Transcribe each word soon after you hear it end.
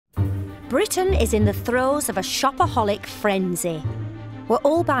Britain is in the throes of a shopaholic frenzy. We're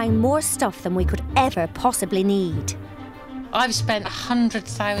all buying more stuff than we could ever possibly need. I've spent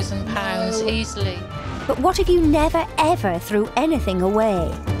 £100,000 easily. But what if you never, ever threw anything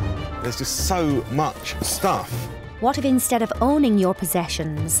away? There's just so much stuff. What if instead of owning your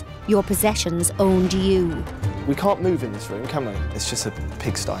possessions owned you? We can't move in this room, can we? It's just a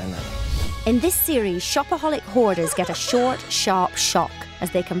pigsty in there. In this series, shopaholic hoarders get a short, sharp shock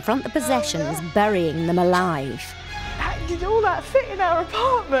as they confront the possessions burying them alive. How did all that fit in our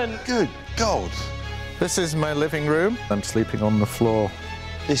apartment? Good God. This is my living room. I'm sleeping on the floor.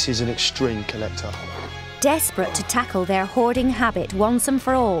 This is an extreme collector. Desperate to tackle their hoarding habit once and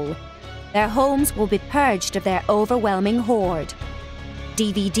for all, their homes will be purged of their overwhelming hoard.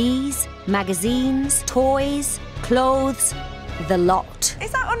 DVDs, magazines, toys, clothes, the lot.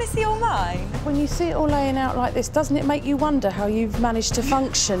 Is that honestly all mine? When you see it all laying out like this, doesn't it make you wonder how you've managed to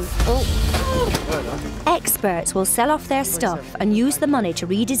function? Experts will sell off their stuff and use the money to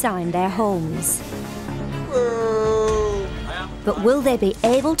redesign their homes. But will they be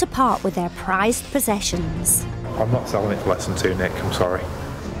able to part with their prized possessions? I'm not selling it for less than £2, Nick, I'm sorry.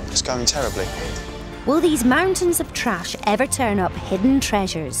 It's going terribly. Will these mountains of trash ever turn up hidden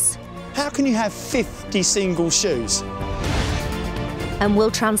treasures? How can you have 50 single shoes? And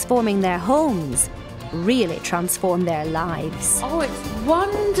will transforming their homes really transform their lives? Oh, it's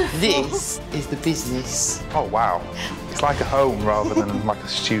wonderful. This is the business. Oh, wow. It's like a home rather than like a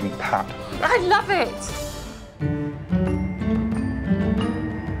student pad. I love it.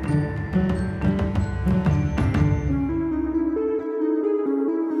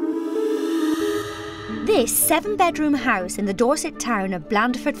 This 7-bedroom house in the Dorset town of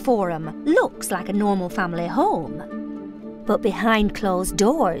Blandford Forum looks like a normal family home. But behind closed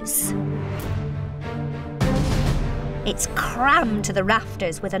doors, it's crammed to the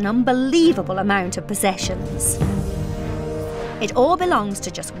rafters with an unbelievable amount of possessions. It all belongs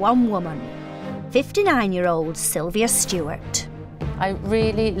to just one woman, 59-year-old Sylvia Stewart. I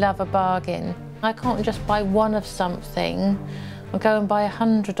really love a bargain. I can't just buy one of something. I'll go and buy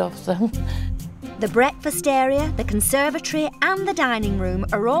 100 of them. The breakfast area, the conservatory and the dining room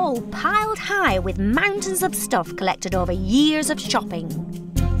are all piled high with mountains of stuff collected over years of shopping.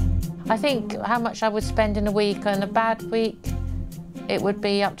 I think how much I would spend in a week. On a bad week, it would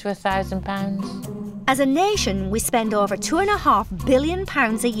be up to £1,000. As a nation, we spend over £2.5 billion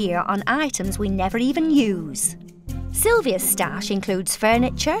a year on items we never even use. Sylvia's stash includes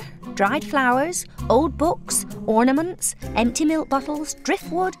furniture, dried flowers, old books, ornaments, empty milk bottles,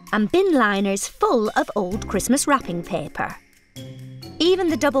 driftwood and bin liners full of old Christmas wrapping paper. Even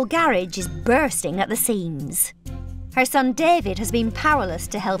the double garage is bursting at the seams. Her son David has been powerless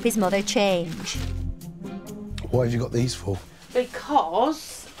to help his mother change. What have you got these for?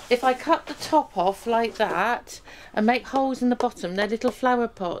 Because if I cut the top off like that and make holes in the bottom, they're little flower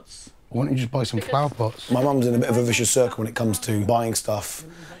pots. Why don't you just buy some flower pots? My mum's in a bit of a vicious circle when it comes to buying stuff.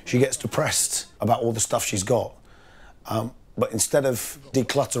 She gets depressed about all the stuff she's got. But instead of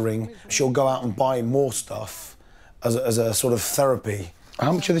decluttering, she'll go out and buy more stuff as a sort of therapy.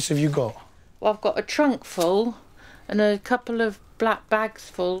 How much of this have you got? Well, I've got a trunk full and a couple of black bags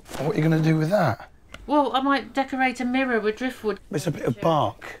full. What are you going to do with that? Well, I might decorate a mirror with driftwood. It's a bit of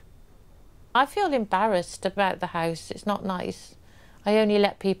bark. I feel embarrassed about the house. It's not nice. I only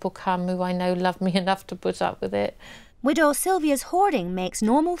let people come who I know love me enough to put up with it. Widow Sylvia's hoarding makes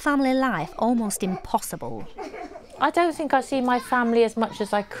normal family life almost impossible. I don't think I see my family as much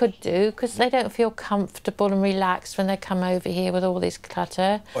as I could do because they don't feel comfortable and relaxed when they come over here with all this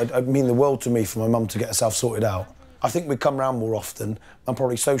clutter. It'd mean the world to me for my mum to get herself sorted out. I think we'd come round more often and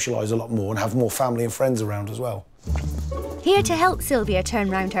probably socialise a lot more and have more family and friends around as well. Here to help Sylvia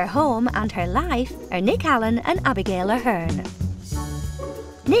turn round her home and her life are Nick Allen and Abigail Ahern.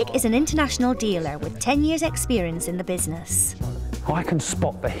 Nick is an international dealer with 10 years' experience in the business. I can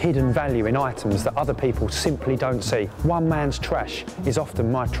spot the hidden value in items that other people simply don't see. One man's trash is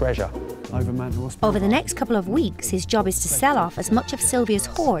often my treasure. Over the next couple of weeks, his job is to sell off as much of Sylvia's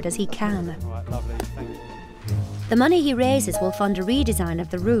hoard as he can. The money he raises will fund a redesign of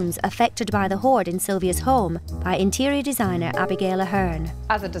the rooms affected by the hoard in Sylvia's home by interior designer Abigail Ahern.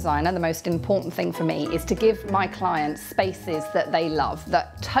 As a designer, the most important thing for me is to give my clients spaces that they love,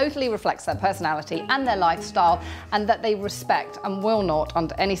 that totally reflects their personality and their lifestyle, and that they respect and will not,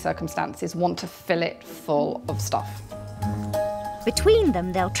 under any circumstances, want to fill it full of stuff. Between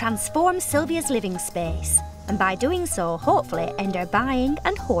them, they'll transform Sylvia's living space, and by doing so, hopefully end her buying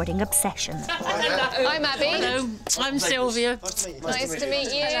and hoarding obsession. Hello. I'm Abby. Hello, I'm Sylvia. Nice to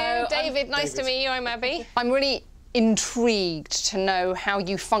meet you. Hello. David, nice to meet you. I'm Abby. I'm really intrigued to know how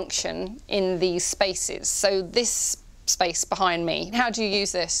you function in these spaces. So this space behind me, how do you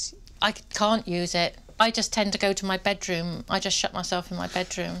use this? I can't use it. I just tend to go to my bedroom. I just shut myself in my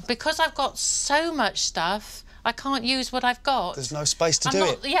bedroom. Because I've got so much stuff, I can't use what I've got. There's no space to do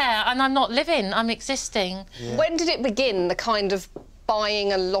it. Yeah, and I'm not living, I'm existing. Yeah. When did it begin, the kind of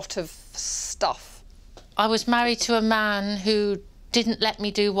buying a lot of stuff? I was married to a man who didn't let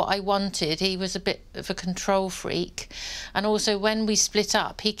me do what I wanted. He was a bit of a control freak. And also when we split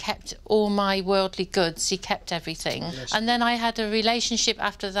up, he kept all my worldly goods, he kept everything. Yes. And then I had a relationship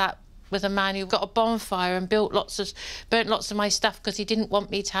after that with a man who got a bonfire and burnt lots of my stuff because he didn't want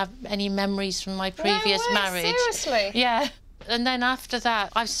me to have any memories from my previous marriage. Seriously? Yeah. And then after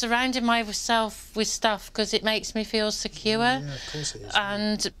that, I've surrounded myself with stuff because it makes me feel secure. Yeah, of course it is.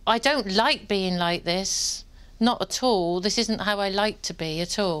 And I don't like being like this. Not at all. This isn't how I like to be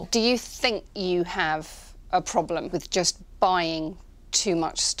at all. Do you think you have a problem with just buying too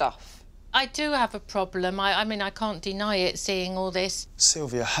much stuff? I do have a problem. I mean, I can't deny it, seeing all this.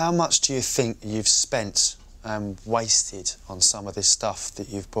 Sylvia, how much do you think you've spent wasted on some of this stuff that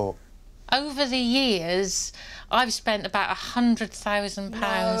you've bought? Over the years, I've spent about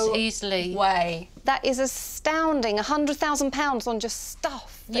 £100,000 easily. Way. That is astounding. £100,000 on just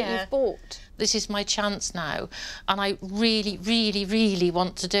stuff that you've bought. This is my chance now, and I really, really, really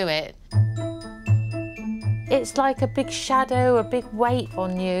want to do it. It's like a big shadow, a big weight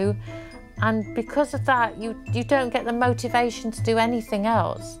on you, and because of that, you don't get the motivation to do anything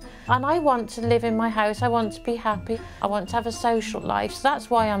else. And I want to live in my house, I want to be happy, I want to have a social life, so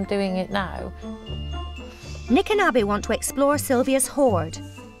that's why I'm doing it now. Nick and Abby want to explore Sylvia's hoard,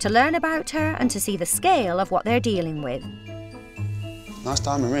 to learn about her and to see the scale of what they're dealing with. Nice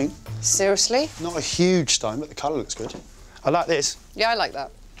diamond ring. Seriously? Not a huge stone, but the colour looks good. I like this. Yeah, I like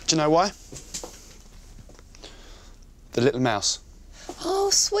that. Do you know why? The little mouse. Oh,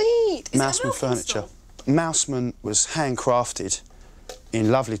 sweet. Is Mouseman furniture. Mouseman was handcrafted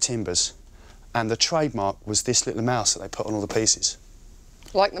in lovely timbers, and the trademark was this little mouse that they put on all the pieces.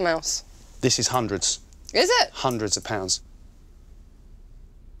 Like the mouse? This is hundreds. Is it? Hundreds of pounds.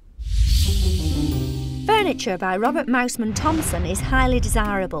 Furniture by Robert Mouseman Thompson is highly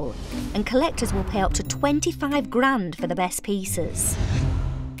desirable, and collectors will pay up to 25 grand for the best pieces.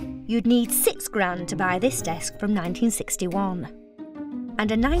 You'd need 6 grand to buy this desk from 1961.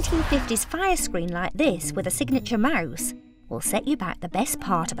 And a 1950s fire screen like this with a signature mouse will set you back the best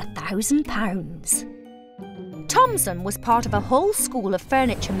part of £1,000. Thompson was part of a whole school of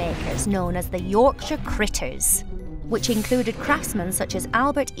furniture makers known as the Yorkshire Critters, which included craftsmen such as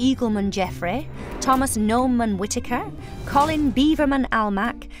Albert Eagleman Jeffrey, Thomas Noman Whitaker, Colin Beaverman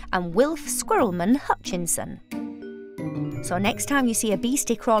Almack and Wilf Squirrelman Hutchinson. So next time you see a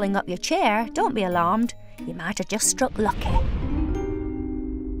beastie crawling up your chair, don't be alarmed, you might have just struck lucky.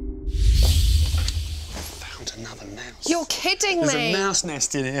 Found another mouse. You're kidding me! There's a mouse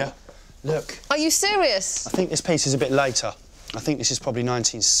nest in here. Look. Are you serious? I think this piece is a bit later. I think this is probably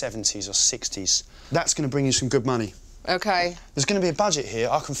 1970s or 60s. That's going to bring you some good money. OK. There's going to be a budget here,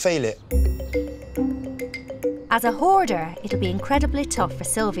 I can feel it. As a hoarder, it'll be incredibly tough for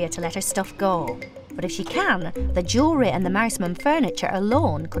Sylvia to let her stuff go. But if she can, the jewellery and the Mouseman furniture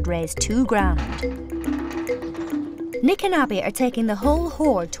alone could raise 2 grand. Nick and Abby are taking the whole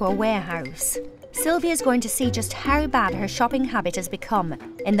hoard to a warehouse. Sylvia's going to see just how bad her shopping habit has become,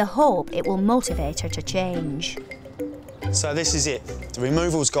 in the hope it will motivate her to change. So this is it. The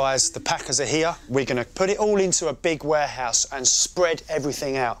removals guys, the packers are here. We're going to put it all into a big warehouse and spread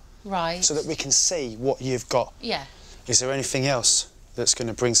everything out. Right. So that we can see what you've got. Yeah. Is there anything else that's going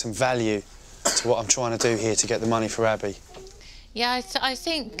to bring some value to what I'm trying to do here to get the money for Abby? Yeah, I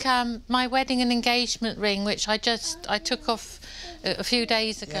think my wedding and engagement ring, which I took off a few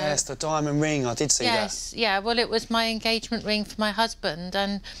days ago. Yes, the diamond ring, I did see that. Yes, yeah, well, it was my engagement ring for my husband,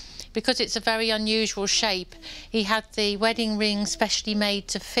 and because it's a very unusual shape, he had the wedding ring specially made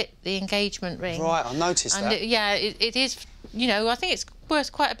to fit the engagement ring. Right, I noticed that. It is, you know, I think it's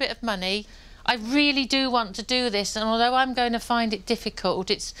worth quite a bit of money. I really do want to do this, and although I'm going to find it difficult,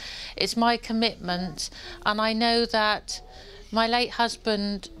 it's my commitment, and I know that my late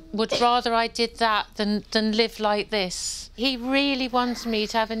husband would rather I did that than live like this. He really wants me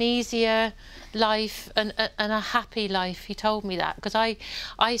to have an easier life and a happy life. He told me that, because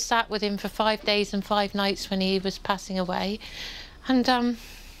I sat with him for 5 days and 5 nights when he was passing away, and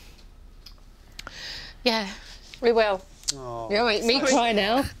yeah. We will. Oh. You'll make me cry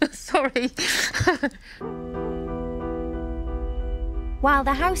now. Sorry. While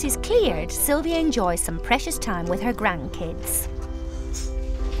the house is cleared, Sylvia enjoys some precious time with her grandkids.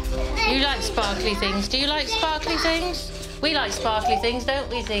 You like sparkly things. Do you like sparkly things? We like sparkly things, don't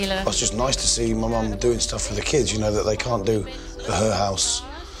we, Zila? It's just nice to see my mum doing stuff for the kids, you know, that they can't do at her house.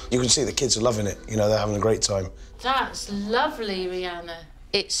 You can see the kids are loving it, you know, they're having a great time. That's lovely, Rihanna.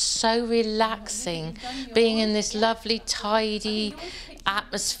 It's so relaxing, being in this lovely, tidy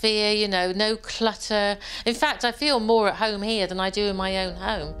atmosphere, you know, no clutter. In fact, I feel more at home here than I do in my own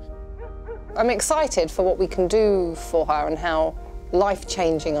home. I'm excited for what we can do for her and how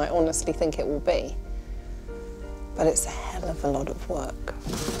life-changing I honestly think it will be. But it's a hell of a lot of work.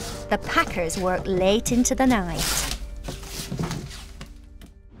 The packers work late into the night.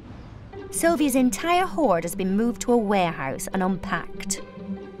 Sylvia's entire hoard has been moved to a warehouse and unpacked.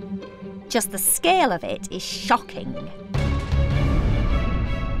 Just the scale of it is shocking.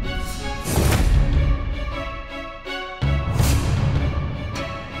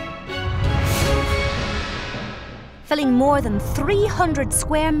 Filling more than 300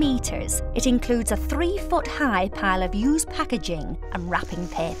 square metres, it includes a 3-foot-high pile of used packaging and wrapping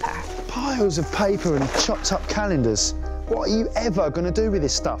paper. Piles of paper and chopped-up calendars. What are you ever going to do with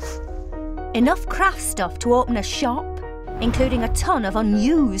this stuff? Enough craft stuff to open a shop, including a ton of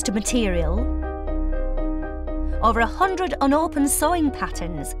unused material. Over 100 unopened sewing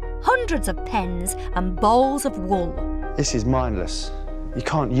patterns, hundreds of pens and balls of wool. This is mindless. You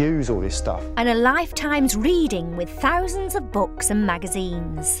can't use all this stuff. And a lifetime's reading with thousands of books and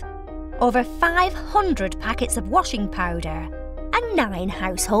magazines. Over 500 packets of washing powder and 9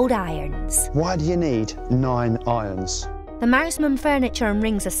 household irons. Why do you need 9 irons? The Mouseman furniture and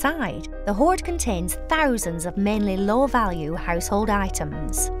rings aside, the hoard contains thousands of mainly low-value household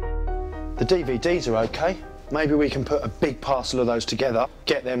items. The DVDs are OK. Maybe we can put a big parcel of those together,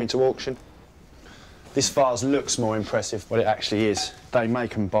 get them into auction. This vase looks more impressive than it actually is. They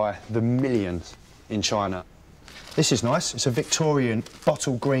make them by the millions in China. This is nice. It's a Victorian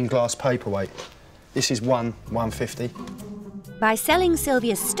bottle green glass paperweight. This is $1.50. By selling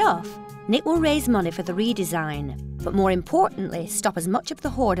Sylvia's stuff, Nick will raise money for the redesign, but more importantly, stop as much of the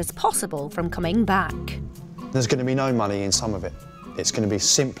hoard as possible from coming back. There's going to be no money in some of it. It's going to be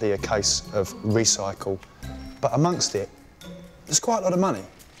simply a case of recycle. But amongst it, there's quite a lot of money.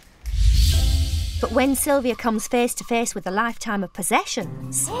 But when Sylvia comes face to face with a lifetime of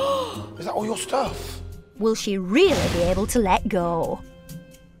possessions... Is that all your stuff? Will she really be able to let go?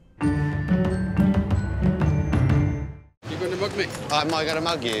 You going to mug me? Am I going to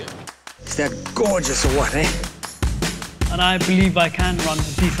mug you? Is that gorgeous or what, eh? And I believe I can run a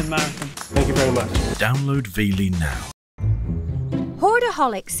decent marathon. Thank you very much. Download Veely now.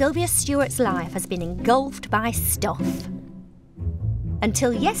 Hoarderholic Sylvia Stewart's life has been engulfed by stuff.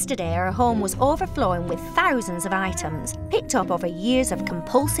 Until yesterday, her home was overflowing with thousands of items picked up over years of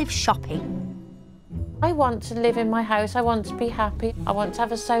compulsive shopping. I want to live in my house, I want to be happy, I want to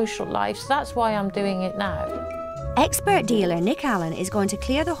have a social life, so that's why I'm doing it now. Expert dealer Nick Allen is going to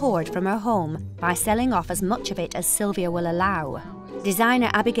clear the hoard from her home by selling off as much of it as Sylvia will allow.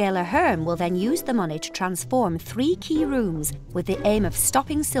 Designer Abigail Ahern will then use the money to transform 3 key rooms with the aim of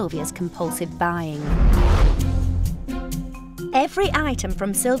stopping Sylvia's compulsive buying. Every item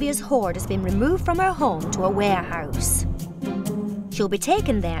from Sylvia's hoard has been removed from her home to a warehouse. She'll be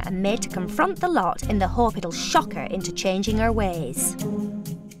taken there and made to confront the lot in the hope it'll shock her into changing her ways.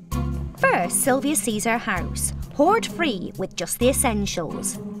 First, Sylvia sees her house, hoard-free with just the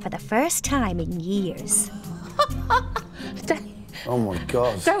essentials, for the first time in years. Oh my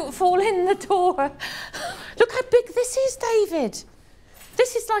God. Don't fall in the door. Look how big this is, David.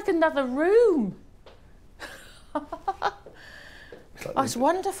 This is like another room. Oh, it's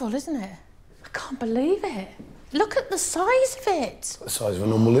wonderful, isn't it? I can't believe it. Look at the size of it. It's the size of a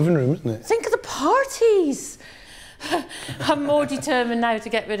normal living room, isn't it? Think of the parties. I'm more determined now to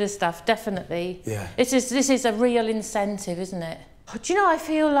get rid of stuff, definitely. Yeah. This is a real incentive, isn't it? Do you know, I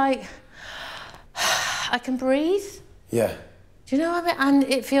feel like I can breathe. Yeah. Do you know what I mean? And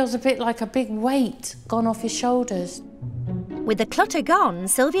it feels a bit like a big weight gone off your shoulders. With the clutter gone,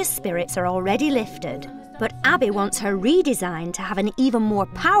 Sylvia's spirits are already lifted. But Abby wants her redesign to have an even more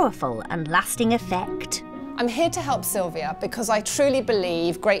powerful and lasting effect. I'm here to help Sylvia because I truly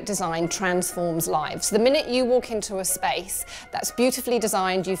believe great design transforms lives. The minute you walk into a space that's beautifully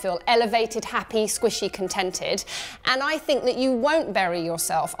designed, you feel elevated, happy, squishy, contented. And I think that you won't bury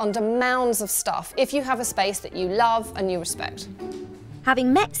yourself under mounds of stuff if you have a space that you love and you respect.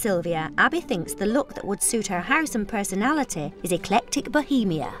 Having met Sylvia, Abby thinks the look that would suit her house and personality is eclectic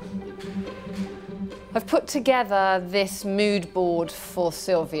bohemia. I've put together this mood board for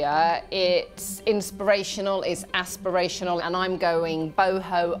Sylvia. It's inspirational, it's aspirational, and I'm going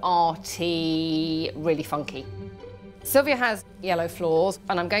boho, arty, really funky. Sylvia has yellow floors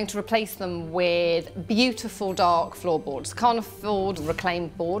and I'm going to replace them with beautiful dark floorboards. Can't afford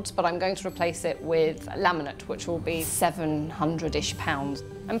reclaimed boards, but I'm going to replace it with laminate, which will be £700-ish.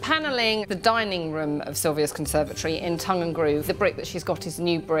 I'm panelling the dining room of Sylvia's conservatory in tongue and groove. The brick that she's got is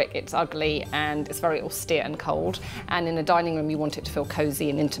new brick, it's ugly and it's very austere and cold. And in a dining room, you want it to feel cosy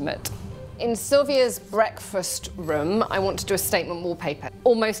and intimate. In Sylvia's breakfast room, I want to do a statement wallpaper.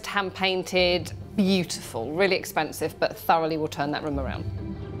 Almost hand-painted, beautiful, really expensive, but thoroughly will turn that room around.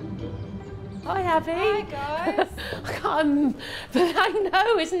 Hi, Abby. Hi, guys. But I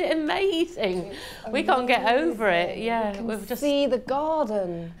know, isn't it amazing? We can't get over it. Yeah, We've just see the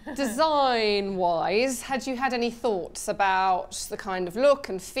garden. Design-wise, had you had any thoughts about the kind of look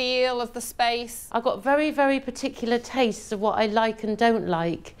and feel of the space? I've got very, very particular tastes of what I like and don't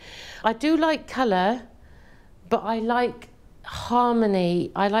like. I do like colour, but I like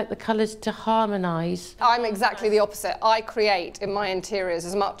harmony. I like the colours to harmonise. I'm exactly the opposite. I create in my interiors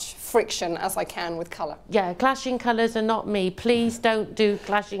as much friction as I can with colour. Yeah, clashing colours are not me. Please don't do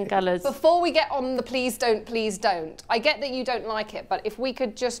clashing colours. Before we get on the please don't, I get that you don't like it, but if we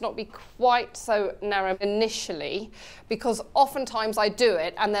could just not be quite so narrow initially, because oftentimes I do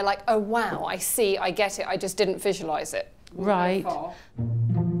it and they're like, oh wow, I see, I get it, I just didn't visualise it. Right.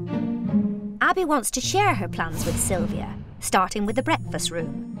 Abby wants to share her plans with Sylvia, starting with the breakfast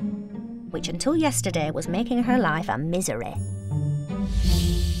room, which until yesterday was making her life a misery.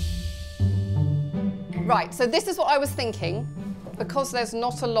 Right, so this is what I was thinking, because there's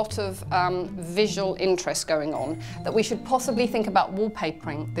not a lot of visual interest going on, that we should possibly think about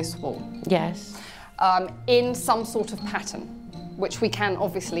wallpapering this wall. Yes. In some sort of pattern, which we can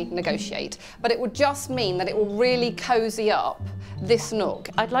obviously negotiate, but it would just mean that it will really cosy up this nook.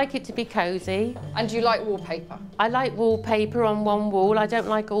 I'd like it to be cosy. And you like wallpaper? I like wallpaper on one wall. I don't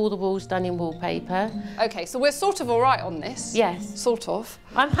like all the walls done in wallpaper. OK, so we're sort of all right on this. Yes. Sort of.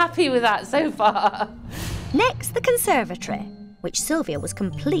 I'm happy with that so far. Next, the conservatory, which Sylvia was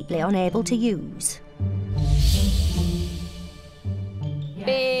completely unable to use.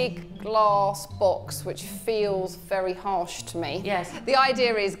 Big glass box, which feels very harsh to me. Yes. The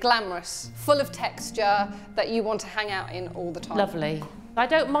idea is glamorous, full of texture, that you want to hang out in all the time. Lovely. I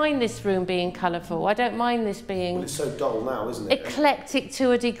don't mind this room being colourful. I don't mind this being... Well, it's so dull now, isn't it? Eclectic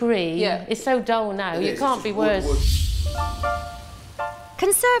to a degree. Yeah. It's so dull now. You can't be worse.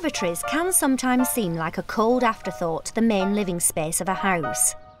 Conservatories can sometimes seem like a cold afterthought to the main living space of a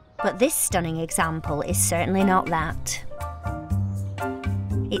house. But this stunning example is certainly not that.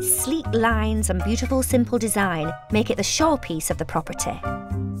 Its sleek lines and beautiful simple design make it the showpiece of the property.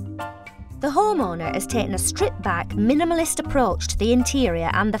 The homeowner has taken a stripped-back, minimalist approach to the interior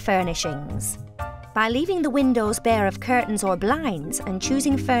and the furnishings. By leaving the windows bare of curtains or blinds and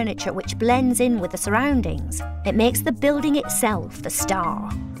choosing furniture which blends in with the surroundings, it makes the building itself the star.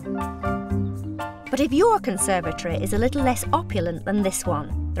 But if your conservatory is a little less opulent than this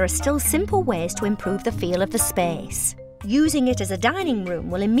one, there are still simple ways to improve the feel of the space. Using it as a dining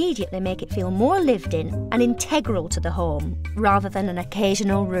room will immediately make it feel more lived in and integral to the home, rather than an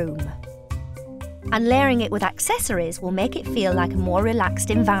occasional room. And layering it with accessories will make it feel like a more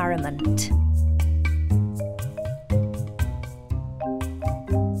relaxed environment.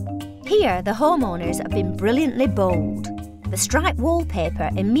 Here, the homeowners have been brilliantly bold. The striped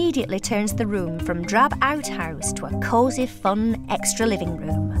wallpaper immediately turns the room from drab outhouse to a cosy, fun, extra living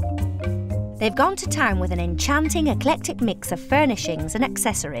room. They've gone to town with an enchanting, eclectic mix of furnishings and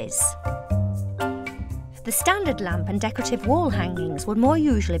accessories. The standard lamp and decorative wall hangings would more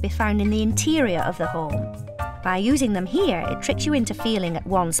usually be found in the interior of the home. By using them here, it tricks you into feeling at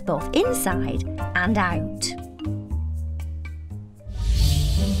once both inside and out.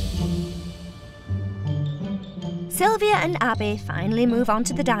 Sylvia and Abby finally move on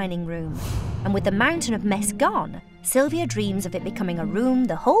to the dining room, and with the mountain of mess gone, Sylvia dreams of it becoming a room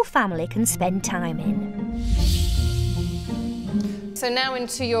the whole family can spend time in. So now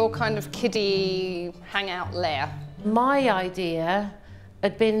into your kind of kiddie hangout lair. My idea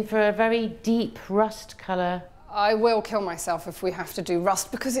had been for a very deep rust colour. I will kill myself if we have to do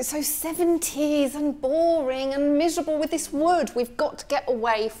rust, because it's so 70s and boring and miserable with this wood. We've got to get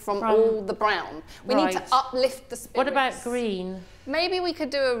away from all the brown. We need to uplift the spirits. What about green? Maybe we could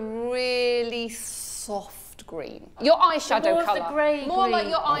do a really soft green. Your eyeshadow colour. More like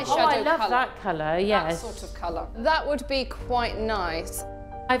your eyeshadow colour. Oh, I love that colour, yes. That sort of colour. That would be quite nice.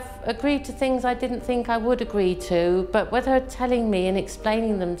 I've agreed to things I didn't think I would agree to, but with her telling me and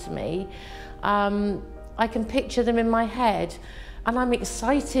explaining them to me, I can picture them in my head, and I'm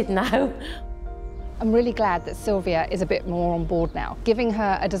excited now. I'm really glad that Sylvia is a bit more on board now. Giving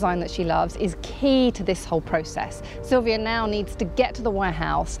her a design that she loves is key to this whole process. Sylvia now needs to get to the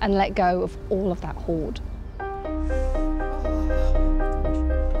warehouse and let go of all of that hoard.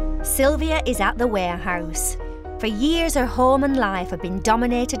 Sylvia is at the warehouse. For years, her home and life have been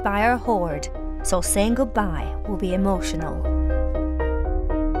dominated by her hoard, so saying goodbye will be emotional.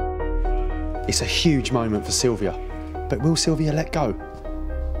 It's a huge moment for Sylvia, but will Sylvia let go?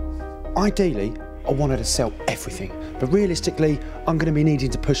 Ideally, I want her to sell everything, but realistically, I'm going to be needing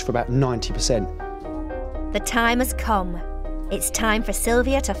to push for about 90%. The time has come. It's time for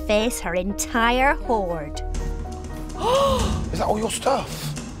Sylvia to face her entire hoard. Is that all your stuff?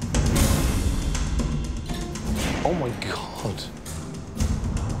 Oh my God.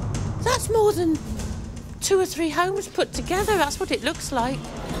 That's more than 2 or 3 homes put together. That's what it looks like.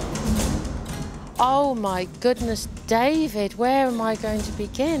 Oh my goodness, David, where am I going to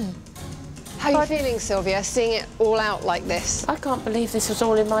begin? How are you feeling, Sylvia, seeing it all out like this? I can't believe this was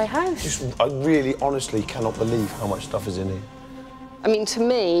all in my house. I really, honestly cannot believe how much stuff is in here. I mean, to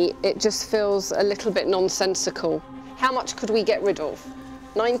me, it just feels a little bit nonsensical. How much could we get rid of?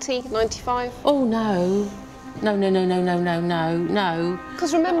 90, 95? Oh, no. No, no, no, no, no, no, no, no.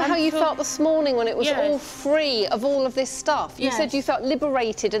 Because remember how you felt this morning when it was all free of all of this stuff? You said you felt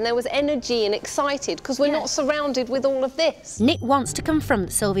liberated and there was energy and excited because we're not surrounded with all of this. Nick wants to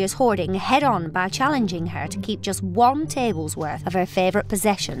confront Sylvia's hoarding head-on by challenging her to keep just 1 table's worth of her favourite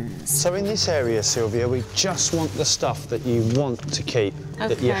possessions. So in this area, Sylvia, we just want the stuff that you want to keep,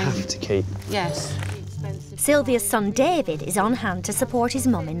 that you have to keep. Yes. Sylvia's son David is on hand to support his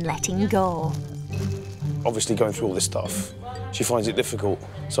mum in letting go. Obviously, going through all this stuff, she finds it difficult,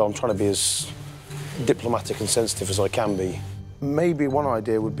 so I'm trying to be as diplomatic and sensitive as I can be. Maybe one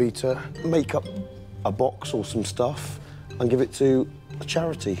idea would be to make up a box or some stuff and give it to a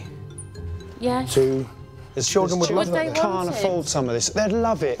charity. Yes. There's children would love it. Can't afford some of this. They'd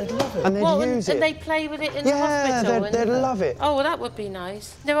love it. They'd love it. And they'd use it. And they play with it in the hospital. Yeah, they'd love it. Oh, well, that would be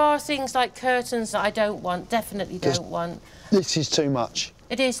nice. There are things like curtains that I don't want, definitely don't want. This is too much.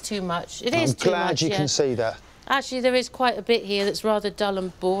 It is too much. It is I'm too much, glad you can see that. Actually, there is quite a bit here that's rather dull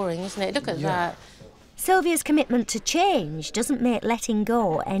and boring, isn't it? Look at that. Sylvia's commitment to change doesn't make letting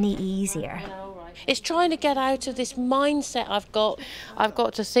go any easier. It's trying to get out of this mindset I've got. I've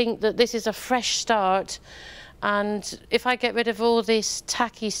got to think that this is a fresh start, and if I get rid of all this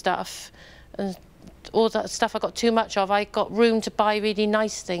tacky stuff and all that stuff I got too much of, I got room to buy really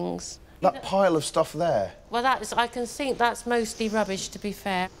nice things. That pile of stuff there. Well, I can think that's mostly rubbish, to be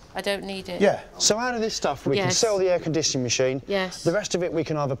fair. I don't need it. Yeah, so out of this stuff, we can sell the air conditioning machine. Yes. The rest of it we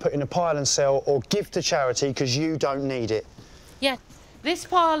can either put in a pile and sell or give to charity because you don't need it. Yeah, this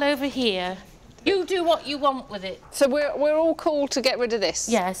pile over here, you do what you want with it. So we're all cool to get rid of this?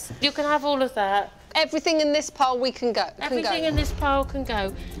 Yes, you can have all of that. Everything in this pile we can go. Everything in this pile can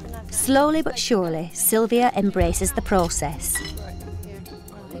go. Slowly but surely, Sylvia embraces the process,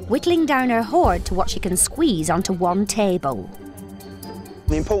 whittling down her hoard to what she can squeeze onto 1 table.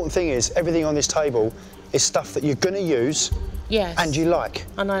 The important thing is everything on this table is stuff that you're going to use and you like.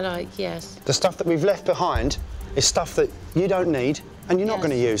 And I like, yes. The stuff that we've left behind is stuff that you don't need and you're not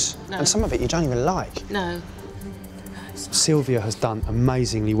going to use. No. And some of it you don't even like. No. Sylvia has done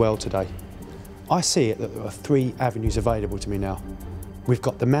amazingly well today. I see it that there are 3 avenues available to me now. We've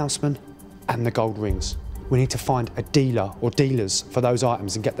got the Mouseman and the gold rings. We need to find a dealer or dealers for those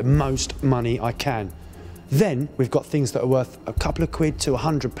items and get the most money I can. Then we've got things that are worth a couple of quid to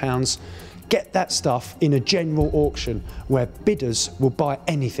 £100. Get that stuff in a general auction where bidders will buy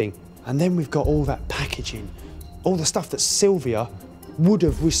anything. And then we've got all that packaging, all the stuff that Sylvia would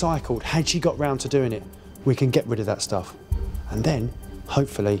have recycled had she got round to doing it. We can get rid of that stuff. And then,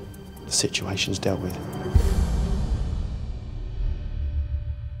 hopefully, the situation's dealt with.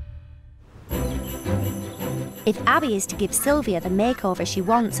 If Abby is to give Sylvia the makeover she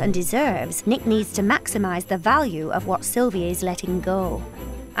wants and deserves, Nick needs to maximise the value of what Sylvia is letting go.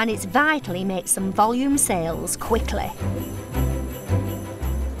 And it's vital he makes some volume sales quickly.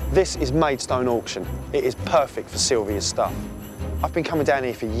 This is Maidstone Auction. It is perfect for Sylvia's stuff. I've been coming down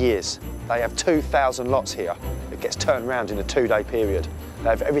here for years. They have 2,000 lots here. It gets turned around in a 2-day period. They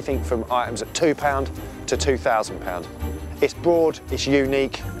have everything from items at £2 to £2,000. It's broad, it's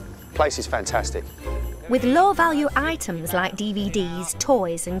unique, the place is fantastic. With low-value items like DVDs,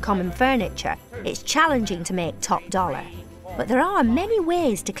 toys and common furniture, it's challenging to make top dollar. But there are many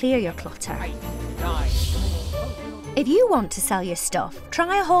ways to clear your clutter. If you want to sell your stuff,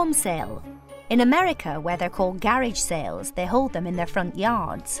 try a home sale. In America, where they're called garage sales, they hold them in their front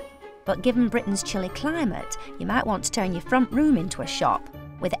yards. But given Britain's chilly climate, you might want to turn your front room into a shop,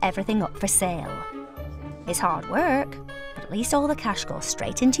 with everything up for sale. It's hard work, but at least all the cash goes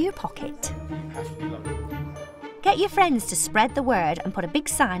straight into your pocket. Get your friends to spread the word and put a big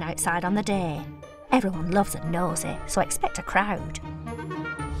sign outside on the day. Everyone loves a nosy, so expect a crowd.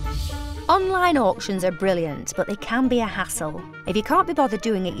 Online auctions are brilliant, but they can be a hassle. If you can't be bothered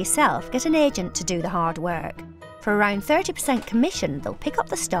doing it yourself, get an agent to do the hard work. For around 30% commission, they'll pick up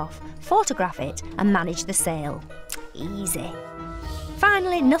the stuff, photograph it, and manage the sale. Easy.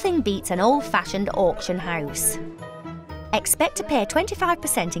 Finally, nothing beats an old-fashioned auction house. Expect to pay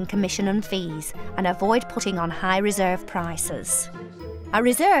 25% in commission and fees, and avoid putting on high reserve prices. A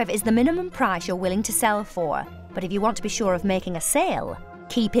reserve is the minimum price you're willing to sell for, but if you want to be sure of making a sale,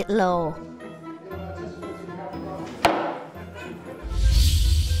 keep it low.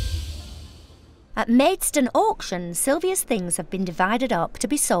 At Maidstone Auction, Sylvia's things have been divided up to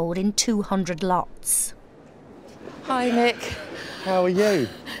be sold in 200 lots. Hi, Nick. How are you?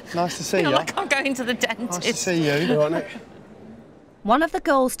 Nice to see you. Like I'm going to the dentist. Nice to see you. All right, Nick? One of the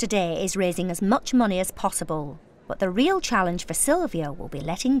goals today is raising as much money as possible, but the real challenge for Sylvia will be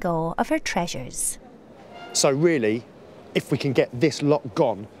letting go of her treasures. So really, if we can get this lot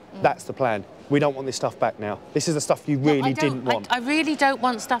gone, that's the plan. We don't want this stuff back now. This is the stuff you really didn't want. I really don't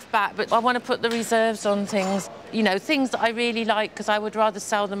want stuff back, but I want to put the reserves on things. You know, things that I really like, because I would rather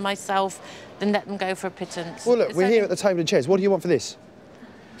sell them myself than let them go for a pittance. Well, look, we're here at the table and chairs. What do you want for this?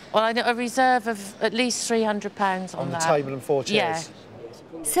 Well, I know a reserve of at least £300 on that. The table and 4 chairs?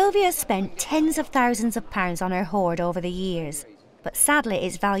 Yeah. Sylvia's spent tens of thousands of pounds on her hoard over the years, but sadly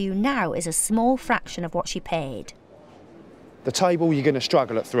its value now is a small fraction of what she paid. The table, you're going to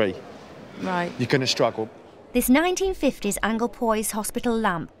struggle at 3. Right. You're going to struggle. This 1950s Anglepoise hospital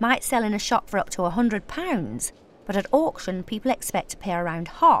lamp might sell in a shop for up to £100, but at auction people expect to pay around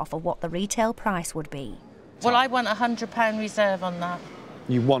half of what the retail price would be. Well, I want a £100 reserve on that.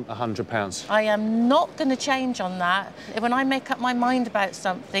 You want £100? I am not going to change on that. When I make up my mind about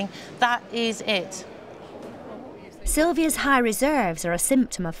something, that is it. Sylvia's high reserves are a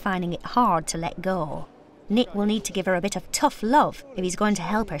symptom of finding it hard to let go. Nick will need to give her a bit of tough love if he's going to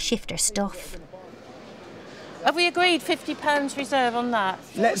help her shift her stuff. Have we agreed £50 reserve on that?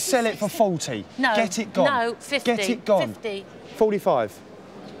 Let's sell it for 40. No. Get it gone. No, 50. Get it gone. 50. 45.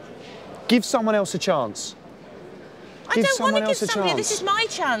 Give someone else a chance. I don't want to give somebody. This is my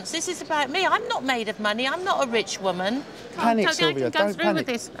chance. This is about me. I'm not made of money. I'm not a rich woman. Panic, Sylvia. Don't panic. With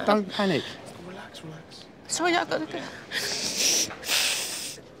this. Don't panic. Relax, relax. Sorry, I've got to go. Just relax.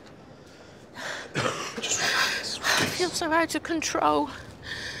 I feel so out of control.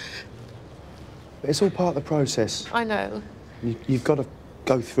 But it's all part of the process. I know. You've got to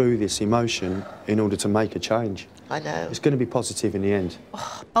go through this emotion in order to make a change. I know. It's going to be positive in the end.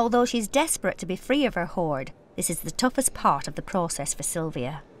 Although she's desperate to be free of her hoard, this is the toughest part of the process for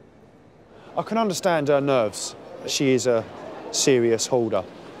Sylvia. I can understand her nerves. She is a serious hoarder.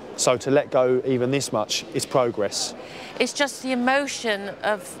 So to let go even this much is progress. It's just the emotion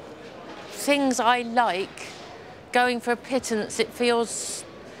of things I like going for a pittance. It feels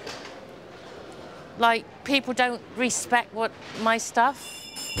like people don't respect my stuff.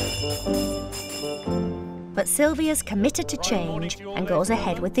 But Sylvia's committed to change and goes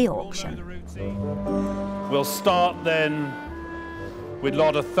ahead with the auction. We'll start then with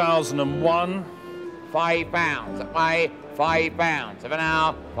lot 1001. £5. My £5. Over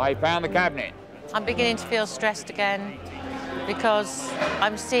now, £5 the cabinet. I'm beginning to feel stressed again because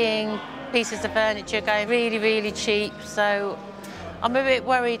I'm seeing pieces of furniture going really, really cheap. So I'm a bit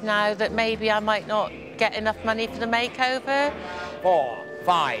worried now that maybe I might not get enough money for the makeover. 4,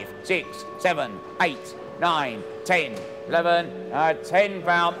 5, 6, 7, 8, 9, 10, 11, £10.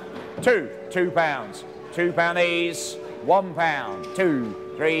 £2. £2 these. £1.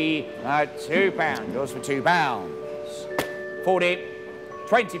 2, 3, £2. Yours for £2. 40.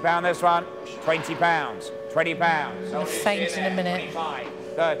 £20 this one. £20. £20. I'll faint in a minute. 25,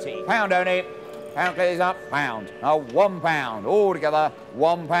 30. £1 only. Pound clears up. £1. £1. All together.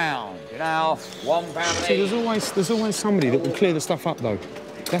 £1. Now, £1. See, there's always somebody that will clear the stuff up though.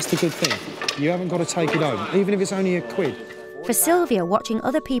 That's the good thing. You haven't got to take it home, even if it's only a quid. For Sylvia, watching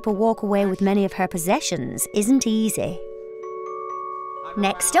other people walk away with many of her possessions isn't easy.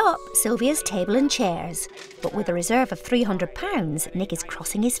 Next up, Sylvia's table and chairs. But with a reserve of £300, Nick is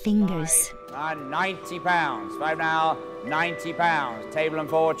crossing his fingers. £90. £5 now. £90. Table and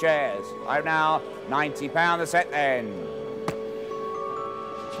 4 chairs. £5 now. £90 the set then.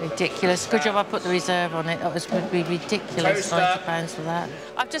 Ridiculous. Good job I put the reserve on it. That would be ridiculous, £90 for that.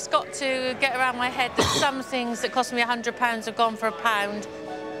 I've just got to get around my head that some things that cost me £100 have gone for £1.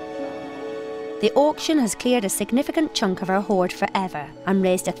 The auction has cleared a significant chunk of her hoard forever and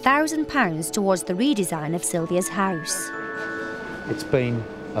raised £1,000 towards the redesign of Sylvia's house. It's been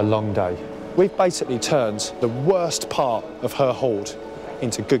a long day. We've basically turned the worst part of her hoard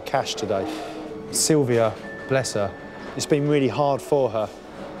into good cash today. Sylvia, bless her, it's been really hard for her.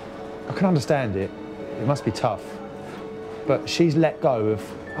 I can understand it. It must be tough. But she's let go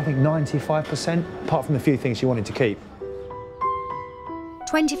of, I think, 95%, apart from the few things she wanted to keep.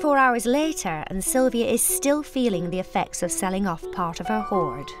 24 hours later, and Sylvia is still feeling the effects of selling off part of her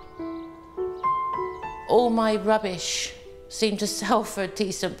hoard. All my rubbish seemed to sell for a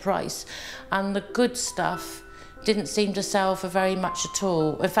decent price, and the good stuff didn't seem to sell for very much at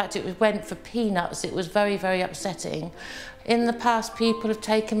all. In fact, it went for peanuts. It was very, very upsetting. In the past, people have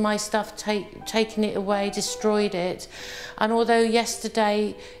taken my stuff, taken it away, destroyed it. And although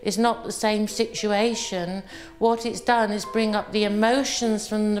yesterday is not the same situation, what it's done is bring up the emotions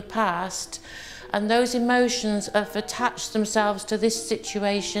from the past, and those emotions have attached themselves to this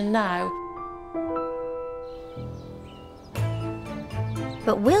situation now.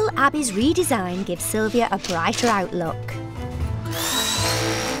 But will Abby's redesign give Sylvia a brighter outlook?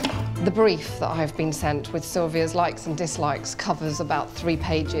 The brief that I've been sent with Sylvia's likes and dislikes covers about 3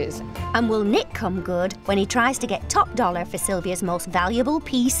 pages. And will Nick come good when he tries to get top dollar for Sylvia's most valuable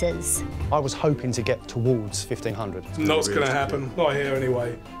pieces? I was hoping to get towards 1,500. Not going to happen. Not here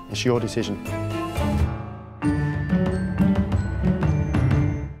anyway. It's your decision.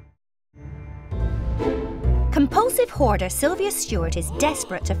 Compulsive hoarder Sylvia Stewart is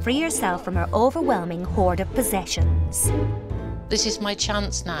desperate to free herself from her overwhelming hoard of possessions. This is my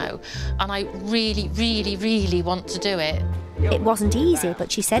chance now, and I really, really, really want to do it. It wasn't easy, but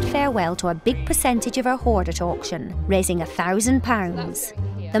she said farewell to a big percentage of her hoard at auction, raising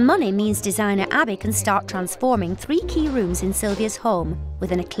 £1,000. The money means designer Abby can start transforming 3 key rooms in Sylvia's home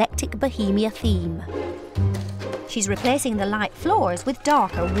with an eclectic bohemia theme. She's replacing the light floors with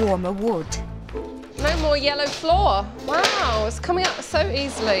darker, warmer wood. No more yellow floor. Wow, it's coming up so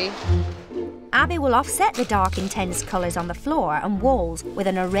easily. Abby will offset the dark, intense colours on the floor and walls with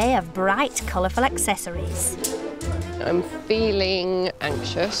an array of bright, colourful accessories. I'm feeling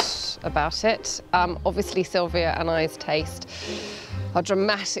anxious about it. Obviously, Sylvia and I's taste are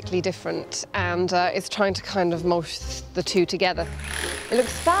dramatically different, and it's trying to kind of mosh the two together. It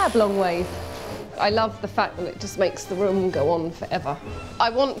looks fab long ways. I love the fact that it just makes the room go on forever. I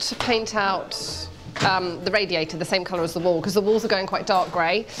want to paint out the radiator the same colour as the wall, because the walls are going quite dark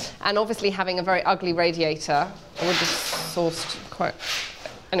grey, and obviously having a very ugly radiator, I would have sourced quite...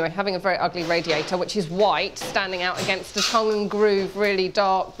 Anyway, having a very ugly radiator, which is white, standing out against a tongue and groove, really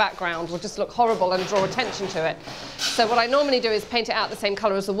dark background, will just look horrible and draw attention to it. So what I normally do is paint it out the same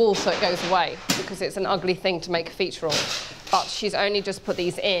colour as the wall so it goes away, because it's an ugly thing to make a feature on. But she's only just put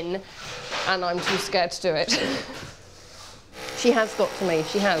these in, and I'm too scared to do it. She has got to me,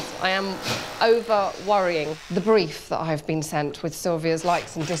 she has. I am over-worrying. The brief that I've been sent with Sylvia's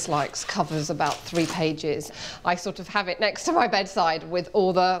likes and dislikes covers about 3 pages. I sort of have it next to my bedside with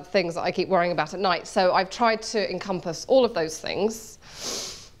all the things that I keep worrying about at night. So I've tried to encompass all of those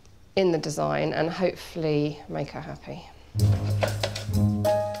things in the design and hopefully make her happy.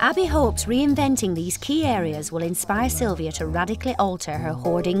 Abby hopes reinventing these key areas will inspire Sylvia to radically alter her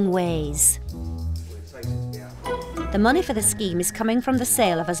hoarding ways. The money for the scheme is coming from the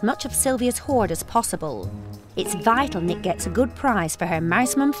sale of as much of Sylvia's hoard as possible. It's vital Nick gets a good price for her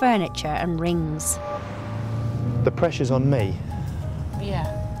Mouseman furniture and rings. The pressure's on me. Yeah.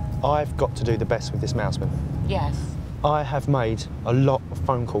 I've got to do the best with this Mouseman. Yes. I have made a lot of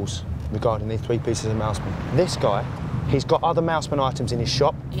phone calls regarding these 3 pieces of Mouseman. This guy, he's got other Mouseman items in his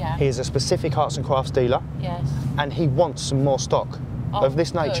shop. Yeah. He is a specific arts and crafts dealer. Yes. And he wants some more stock of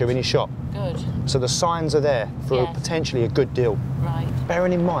this nature in his shop. Good. So the signs are there for potentially a good deal. Right.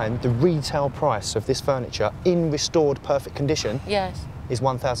 Bearing in mind the retail price of this furniture in restored perfect condition is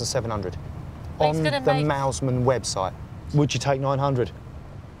 1,700 on the Mouseman website. Would you take 900?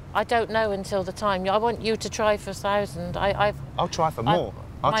 I don't know until the time. I want you to try for 1,000. I'll try for more.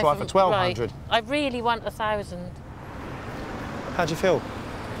 I'll try for 1,200. Right. I really want 1,000. How do you feel?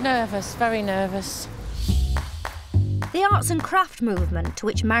 Nervous, very nervous. The arts and craft movement, to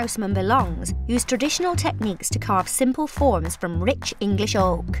which Mouseman belongs, used traditional techniques to carve simple forms from rich English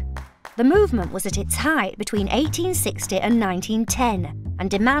oak. The movement was at its height between 1860 and 1910, and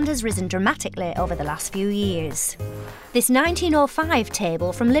demand has risen dramatically over the last few years. This 1905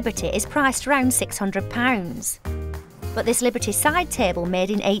 table from Liberty is priced around £600. But this Liberty side table made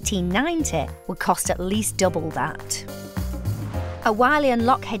in 1890 would cost at least double that. A Wiley and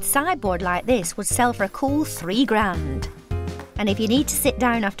Lockhead sideboard like this would sell for a cool £3 grand. And if you need to sit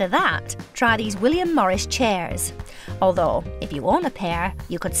down after that, try these William Morris chairs. Although, if you own a pair,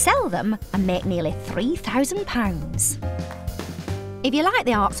 you could sell them and make nearly £3,000. If you like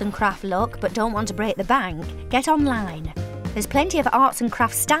the arts and craft look but don't want to break the bank, get online. There's plenty of arts and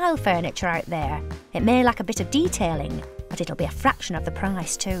craft style furniture out there. It may lack a bit of detailing, but it'll be a fraction of the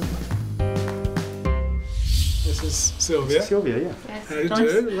price too. This is Sylvia. Sylvia, yeah. Yes, how do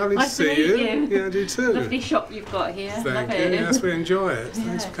you do? Lovely to see you. Yeah, I do too. Lovely shop you've got here. Thank you. Yes, we enjoy it. Yeah.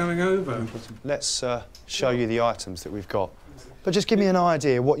 Thanks for coming over. Let's show you the items that we've got. But just give me an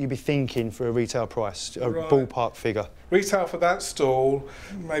idea what you'd be thinking for a retail price, a ballpark figure. Retail for that stall,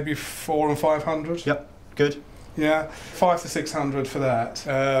 maybe 400 and 500. Yep, good. Yeah, 500 to 600 for that.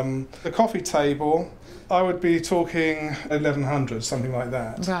 The coffee table, I would be talking 1100, something like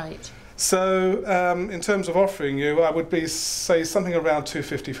that. Right. So, in terms of offering you, I would be, say, something around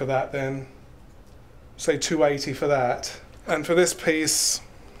 250 for that then. Say 280 for that. And for this piece,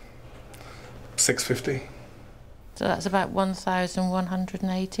 650. So that's about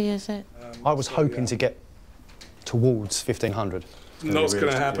 1,180, is it? I was hoping to get towards 1,500. Not going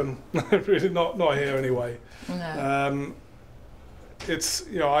to happen. Really, not here anyway. No. It's,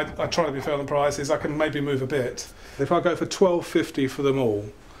 you know, I try to be fair on prices. I can maybe move a bit. If I go for 1,250 for them all.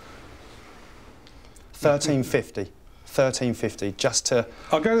 1,350. 1,350, just to...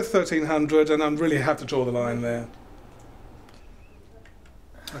 I'll go to 1,300 and I really have to draw the line there.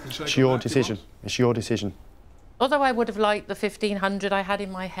 It's your decision. It's your decision. Although I would have liked the 1,500 I had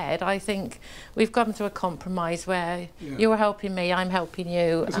in my head, I think we've come to a compromise where you're helping me, I'm helping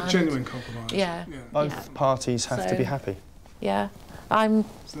you. It's a genuine compromise. Yeah. Both parties have to be happy. Yeah. I'm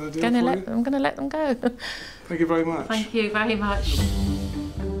going to let them go. Thank you very much. Thank you very much.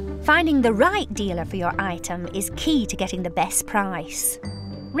 Finding the right dealer for your item is key to getting the best price.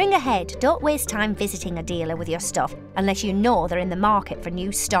 Ring ahead, don't waste time visiting a dealer with your stuff unless you know they're in the market for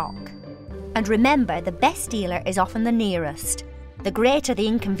new stock. And remember, the best dealer is often the nearest. The greater the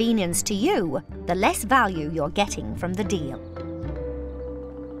inconvenience to you, the less value you're getting from the deal.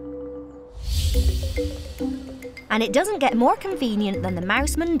 And it doesn't get more convenient than the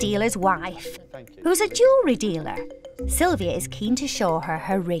Mouseman dealer's wife, who's a jewellery dealer. Sylvia is keen to show her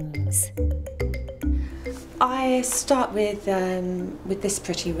her rings. I start with this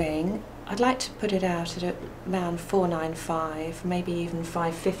pretty ring. I'd like to put it out at around 495, maybe even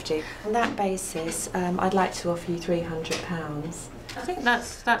 550. On that basis, I'd like to offer you £300. I think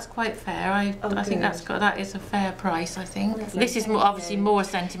that's quite fair. I think that is a fair price. I think this is obviously more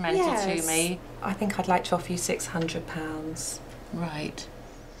sentimental to me. I think I'd like to offer you £600. Right.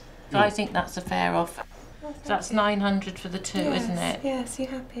 So I think that's a fair offer. So that's 900 for the two, isn't it? Yes, you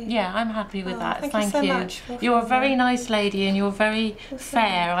happy? Yeah, I'm happy with that. Thank you so much. You're a very nice lady and you're very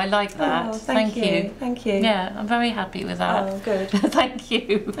fair. I like that. Oh, thank you. Thank you. Yeah, I'm very happy with that. Oh, good. Thank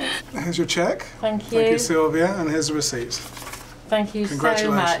you. Here's your cheque. Thank you. Thank you, Sylvia, and here's the receipt. Thank you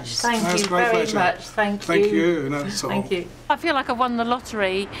so much. Thank you very much. Thank you. Thank you. No, that's all. Thank you. I feel like I won the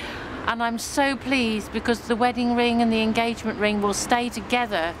lottery and I'm so pleased because the wedding ring and the engagement ring will stay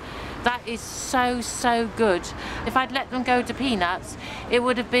together. That is so good. If I'd let them go to peanuts, it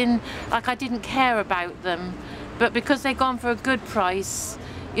would have been like I didn't care about them. But because they've gone for a good price,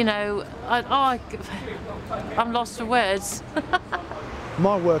 you know, I'm lost for words.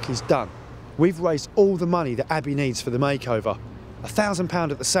 My work is done. We've raised all the money that Abby needs for the makeover.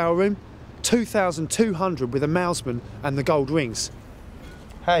 £1,000 at the sale room, 2,200 with a Mouseman and the gold rings.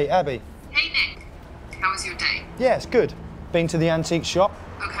 Hey, Abby. Hey, Nick. How was your day? Yeah, it's good. Been to the antique shop.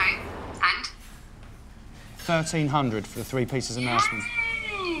 Okay. And? 1,300 for the 3 pieces of Mouseman.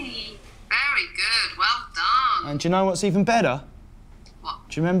 Hey! Very good. Well done. And do you know what's even better? What?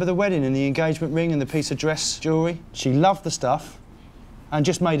 Do you remember the wedding and the engagement ring and the piece of dress jewellery? She loved the stuff and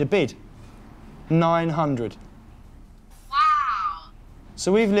just made a bid. 900. Wow.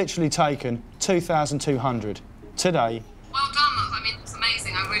 So we've literally taken 2,200 today. Well done. I mean, it's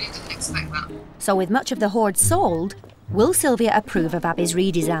amazing. I really didn't expect that. So with much of the hoard sold, will Sylvia approve of Abby's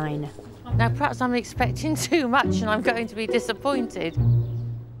redesign? Now, perhaps I'm expecting too much and I'm going to be disappointed.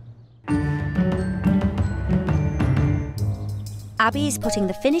 Abby is putting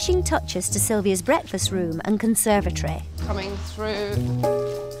the finishing touches to Sylvia's breakfast room and conservatory. Coming through.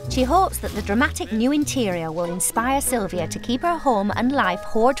 She hopes that the dramatic new interior will inspire Sylvia to keep her home and life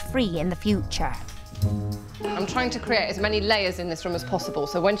hoard-free in the future. I'm trying to create as many layers in this room as possible,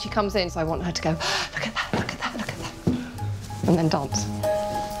 so when she comes in, I want her to go, look at that, look at that, look at that, and then dance.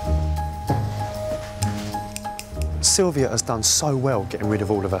 Sylvia has done so well getting rid of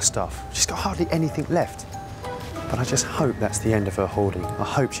all of her stuff. She's got hardly anything left. But I just hope that's the end of her hoarding. I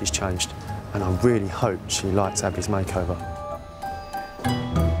hope she's changed, and I really hope she likes Abby's makeover.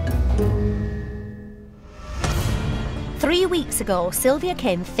 weeks ago, Sylvia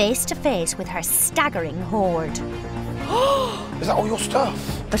came face to face with her staggering hoard. Is that all your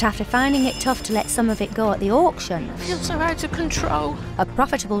stuff? But after finding it tough to let some of it go at the auction, I feel so out of control. a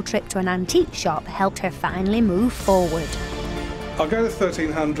profitable trip to an antique shop helped her finally move forward. I'll go to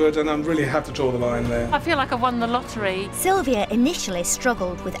 1,300 and I'm really have to draw the line there. I feel like I won the lottery. Sylvia initially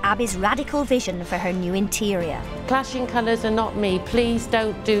struggled with Abby's radical vision for her new interior. Clashing colours are not me. Please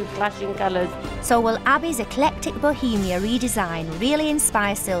don't do clashing colours. So will Abby's eclectic bohemia redesign really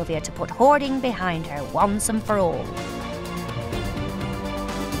inspire Sylvia to put hoarding behind her once and for all?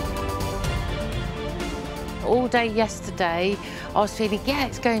 All day yesterday, I was feeling, yeah,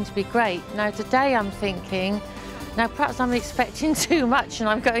 it's going to be great. Now today I'm thinking, now perhaps I'm expecting too much and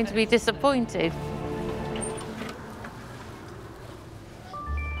I'm going to be disappointed.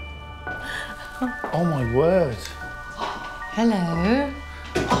 Oh my word. Hello.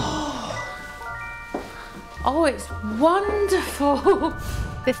 Oh, it's wonderful.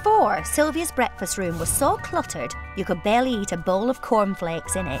 Before, Sylvia's breakfast room was so cluttered you could barely eat a bowl of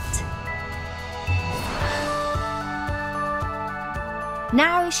cornflakes in it.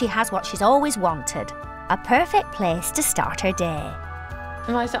 Now she has what she's always wanted, a perfect place to start her day.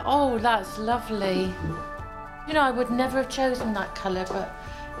 And I said, oh, that's lovely. You know, I would never have chosen that colour, but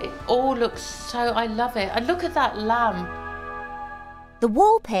it all looks so, I love it. And look at that lamp. The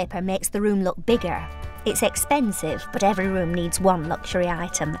wallpaper makes the room look bigger. It's expensive, but every room needs one luxury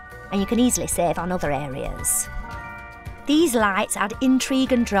item, and you can easily save on other areas. These lights add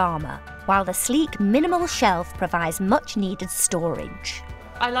intrigue and drama, while the sleek, minimal shelf provides much-needed storage.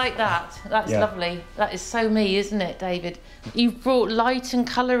 I like that. That's lovely. That is so me, isn't it, David? You've brought light and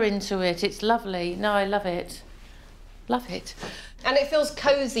colour into it. It's lovely. No, I love it. Love it. And it feels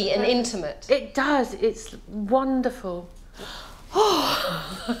cosy and intimate. It does. It's wonderful.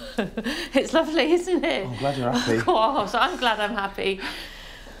 Oh, it's lovely, isn't it? I'm glad you're happy. Of course, I'm glad I'm happy.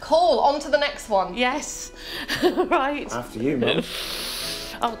 Cool, on to the next one. Yes. Right. After you, Mum.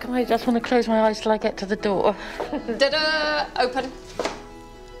 Oh, can I just want to close my eyes till I get to the door? Da-da! Open.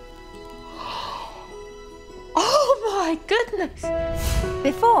 Oh my goodness!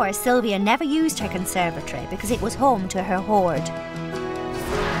 Before, Sylvia never used her conservatory because it was home to her hoard.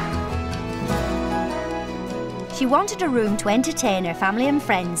 She wanted a room to entertain her family and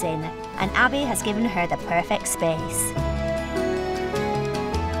friends in, and Abby has given her the perfect space.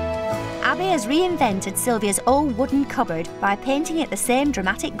 Abby has reinvented Sylvia's old wooden cupboard by painting it the same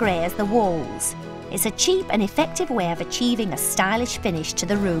dramatic grey as the walls. It's a cheap and effective way of achieving a stylish finish to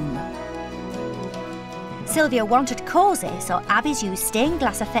the room. Sylvia wanted cosy, so Abby's used stained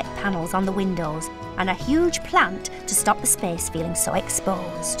glass effect panels on the windows and a huge plant to stop the space feeling so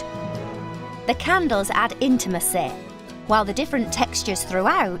exposed. The candles add intimacy, while the different textures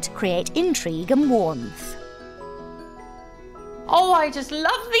throughout create intrigue and warmth. Oh, I just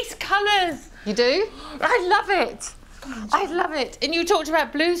love these colours. You do? I love it. I love it. And you talked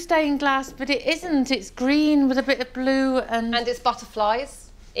about blue stained glass, but it isn't. It's green with a bit of blue and... And it's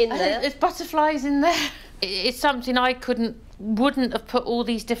butterflies in there. There's butterflies in there. It's something I wouldn't have put all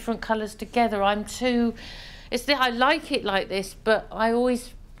these different colours together. I like it like this, but I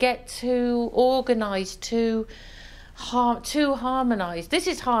always get too organised, too harmonised. This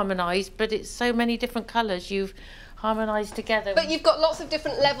is harmonised, but it's so many different colours you've harmonised together. But you've got lots of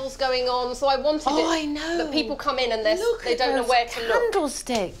different levels going on, so I wanted I know. That people come in and they don't know where to look.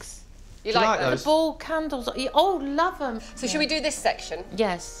 Candlesticks. You like those? The ball candles. Oh, love them. So should we do this section?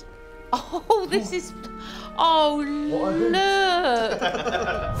 Yes. Oh, this is... Oh, look!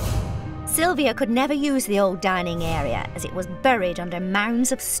 Sylvia could never use the old dining area as it was buried under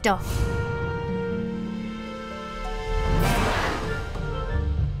mounds of stuff.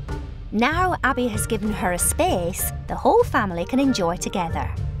 Now Abby has given her a space the whole family can enjoy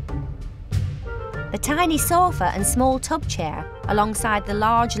together. The tiny sofa and small tub chair, alongside the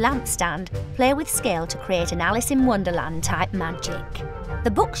large lampstand, play with scale to create an Alice in Wonderland type magic. The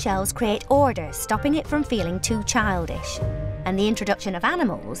bookshelves create order, stopping it from feeling too childish. And the introduction of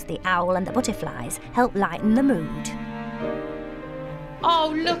animals, the owl and the butterflies, help lighten the mood.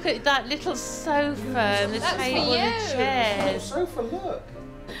 Oh, look at that little sofa and the table and the chairs. Sofa, look.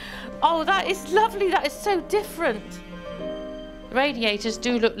 Oh, that is lovely. That is so different. The radiators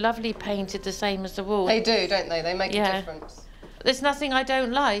do look lovely painted the same as the wall. They do, don't they? They make a difference. There's nothing I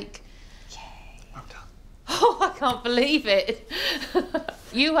don't like. Well done. Oh, I can't believe it.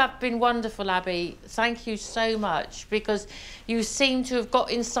 You have been wonderful, Abby. Thank you so much, because you seem to have got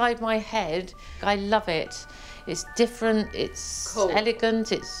inside my head. I love it. It's different, it's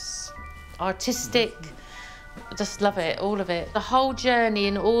elegant, it's artistic. I just love it, all of it. The whole journey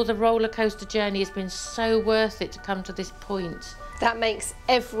and all the roller coaster journey has been so worth it to come to this point. That makes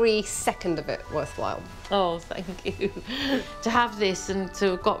every second of it worthwhile. Oh, thank you. To have this and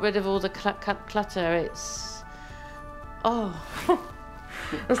to have got rid of all the clutter, it's... Oh.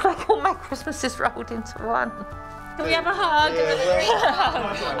 It's like all my Christmases rolled into one. Can we have a hug?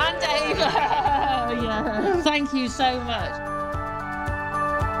 Yeah, and Dave. Yeah. Thank you so much.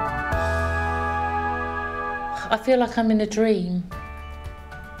 I feel like I'm in a dream.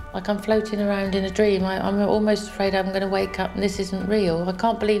 Like I'm floating around in a dream. I'm almost afraid I'm going to wake up and this isn't real. I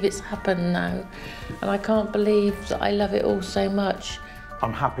can't believe it's happened now. And I can't believe that I love it all so much.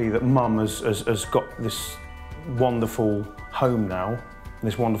 I'm happy that Mum has got this wonderful home now,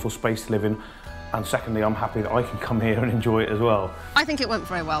 this wonderful space to live in. And secondly, I'm happy that I can come here and enjoy it as well. I think it went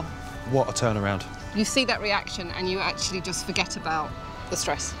very well. What a turnaround. You see that reaction and you actually just forget about the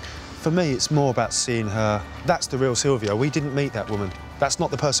stress. For me, it's more about seeing her. That's the real Sylvia. We didn't meet that woman. That's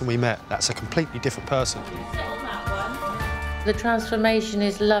not the person we met. That's a completely different person. The transformation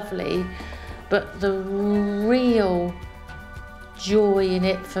is lovely, but the real joy in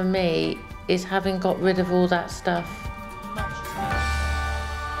it for me is having got rid of all that stuff.